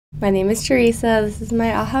My name is Teresa. This is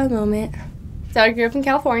my aha moment. So I grew up in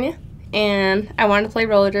California, and I wanted to play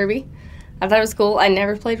roller derby. I thought it was cool. I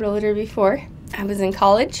never played roller derby before. I was in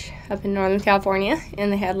college up in Northern California,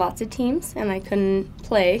 and they had lots of teams, and I couldn't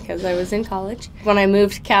play because I was in college. When I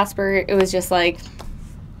moved to Casper, it was just like,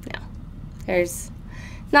 no, there's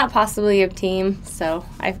not possibly a team, so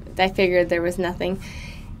I figured there was nothing.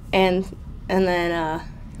 And then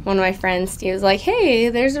one of my friends, he was like, hey,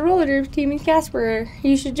 there's a roller derby team in Casper.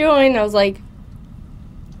 You should join. I was like,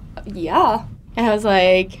 yeah. And I was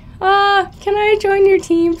like, can I join your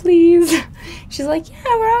team, please? She's like, yeah,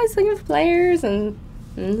 we're always looking for players. And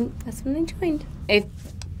that's when I joined. It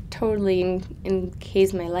totally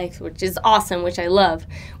encased my life, which is awesome, which I love,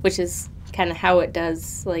 which is kind of how it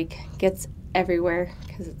does, like, gets everywhere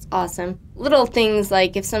because it's awesome. Little things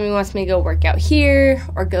like if somebody wants me to go work out here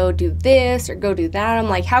or go do this or go do that, I'm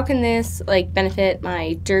like, how can this like benefit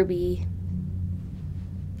my derby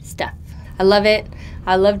stuff? I love it.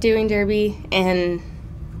 I love doing derby, and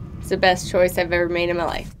it's the best choice I've ever made in my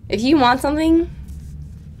life. If you want something,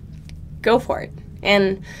 go for it.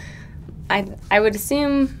 And I would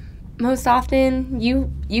assume most often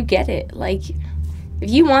you get it. Like, if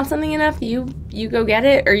you want something enough, you go get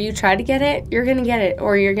it, or you try to get it, you're going to get it,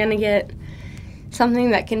 or you're going to get something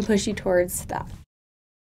that can push you towards that.